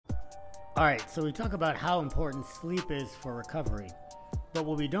All right, so we talk about how important sleep is for recovery, but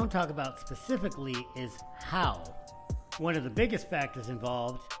what we don't talk about specifically is how. One of the biggest factors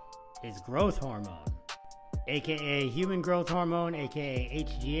involved is growth hormone, aka human growth hormone, aka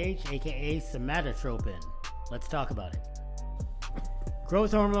HGH, aka somatotropin. Let's talk about it.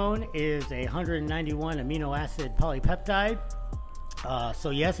 Growth hormone is a 191 amino acid polypeptide. So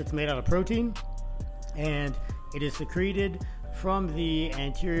yes, it's made out of protein, and it is secreted from the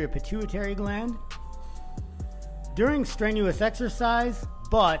anterior pituitary gland during strenuous exercise,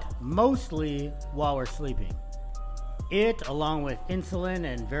 but mostly while we're sleeping. It, along with insulin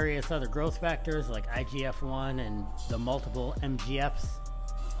and various other growth factors like IGF-1 and the multiple MGFs,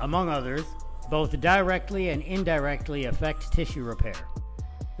 among others, both directly and indirectly affect tissue repair.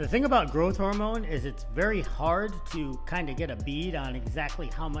 The thing about growth hormone is it's very hard to kind of get a bead on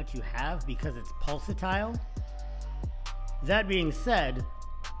exactly how much you have because it's pulsatile. That being said,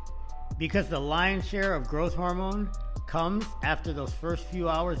 because the lion's share of growth hormone comes after those first few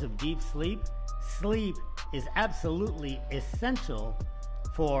hours of deep sleep, sleep is absolutely essential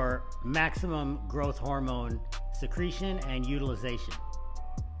for maximum growth hormone secretion and utilization.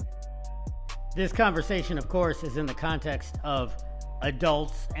 This conversation, of course, is in the context of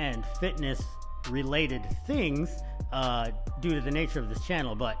adults and fitness related things due to the nature of this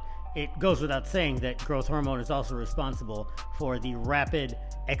channel, but it goes without saying that growth hormone is also responsible for the rapid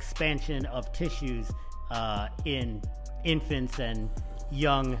expansion of tissues in infants and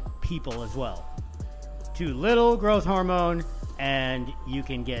young people as well. Too little growth hormone and you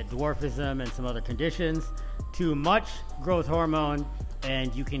can get dwarfism and some other conditions. Too much growth hormone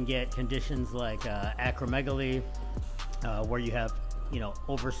and you can get conditions like acromegaly, where you have,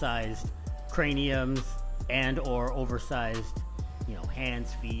 oversized craniums and or oversized,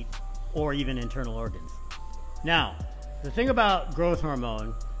 hands, feet, or even internal organs. Now, the thing about growth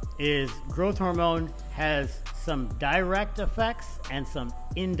hormone is growth hormone has some direct effects and some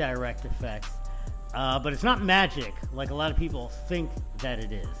indirect effects, but it's not magic like a lot of people think that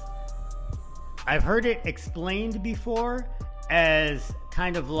it is. I've heard it explained before as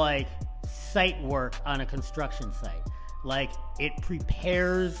kind of like site work on a construction site. Like it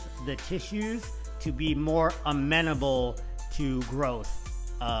prepares the tissues to be more amenable to growth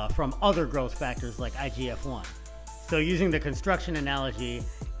from other growth factors like IGF-1. So using the construction analogy,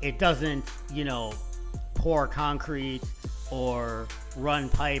 it doesn't, pour concrete or run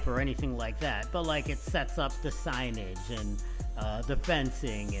pipe or anything like that, but like it sets up the signage and the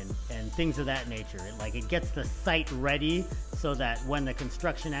fencing and things of that nature. It gets the site ready so that when the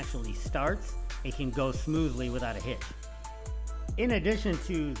construction actually starts, it can go smoothly without a hitch. In addition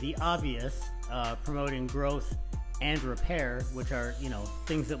to the obvious, promoting growth and repair, which are,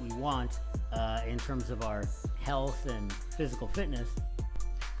 things that we want in terms of our health and physical fitness.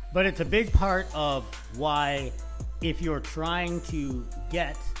 But it's a big part of why, if you're trying to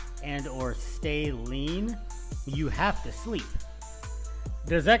get and or stay lean, you have to sleep.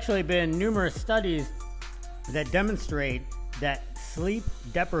 There's actually been numerous studies that demonstrate that sleep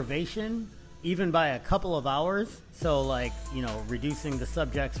deprivation, even by a couple of hours, so reducing the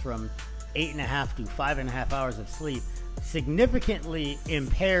subjects from 8.5 to 5.5 hours of sleep, significantly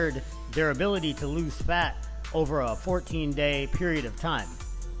impaired their ability to lose fat over a 14-day period of time.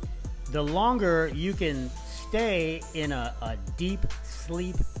 The longer you can stay in a deep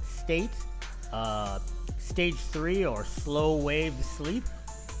sleep state, stage 3 or slow wave sleep,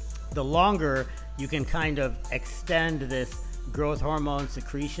 the longer you can kind of extend this growth hormone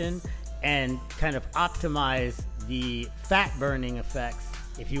secretion and kind of optimize the fat burning effects,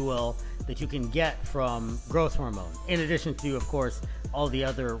 if you will, that you can get from growth hormone, in addition to, of course, all the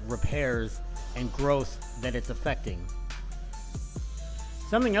other repairs and growth that it's affecting.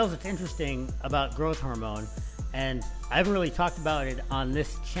 Something else that's interesting about growth hormone, and I haven't really talked about it on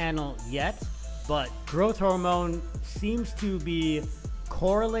this channel yet, but growth hormone seems to be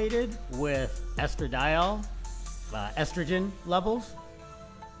correlated with estradiol, estrogen levels.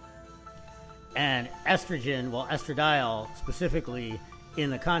 And estrogen, well, estradiol specifically in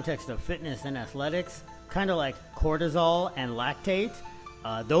the context of fitness and athletics, kind of like cortisol and lactate,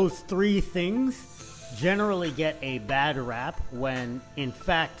 those three things generally get a bad rap when in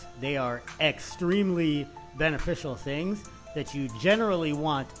fact they are extremely beneficial things that you generally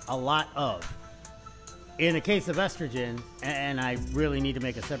want a lot of. In the case of estrogen, and I really need to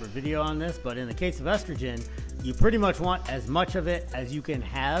make a separate video on this, but in the case of estrogen, you pretty much want as much of it as you can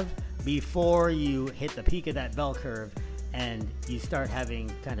have before you hit the peak of that bell curve and you start having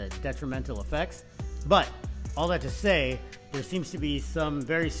kind of detrimental effects. But all that to say, there seems to be some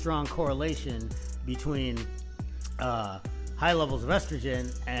very strong correlation between high levels of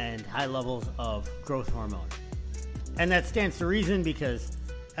estrogen and high levels of growth hormone. And that stands to reason because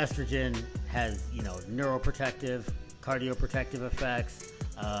estrogen has, neuroprotective, cardioprotective effects,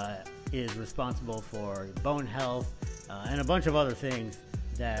 is responsible for bone health, and a bunch of other things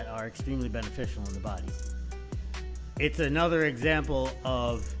that are extremely beneficial in the body. It's another example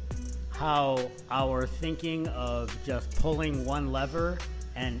of how our thinking of just pulling one lever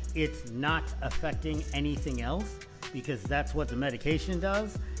and it's not affecting anything else, because that's what the medication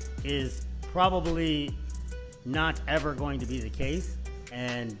does, is probably not ever going to be the case.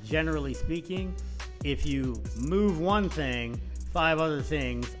 And generally speaking, if you move one thing, 5 other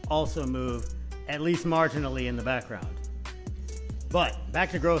things also move at least marginally in the background. But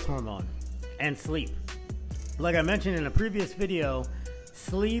back to growth hormone and sleep. Like I mentioned in a previous video,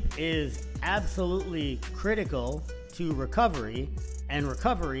 sleep is absolutely critical to recovery, and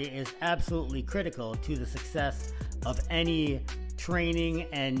recovery is absolutely critical to the success of any training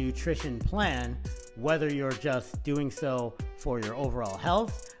and nutrition plan, whether you're just doing so for your overall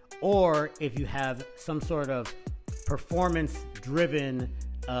health or if you have some sort of performance-driven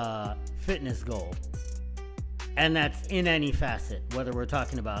fitness goal. And that's in any facet, whether we're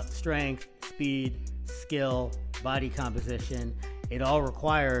talking about strength, speed, skill, body composition. It all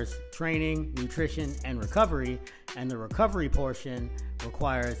requires training, nutrition, and recovery, and the recovery portion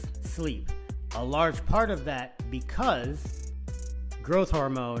requires sleep. A large part of that because growth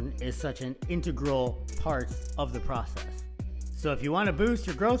hormone is such an integral part of the process. So if you want to boost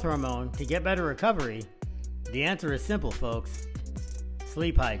your growth hormone to get better recovery, the answer is simple, folks.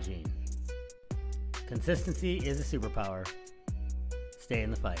 Sleep hygiene. Consistency is a superpower. Stay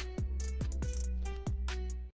in the fight.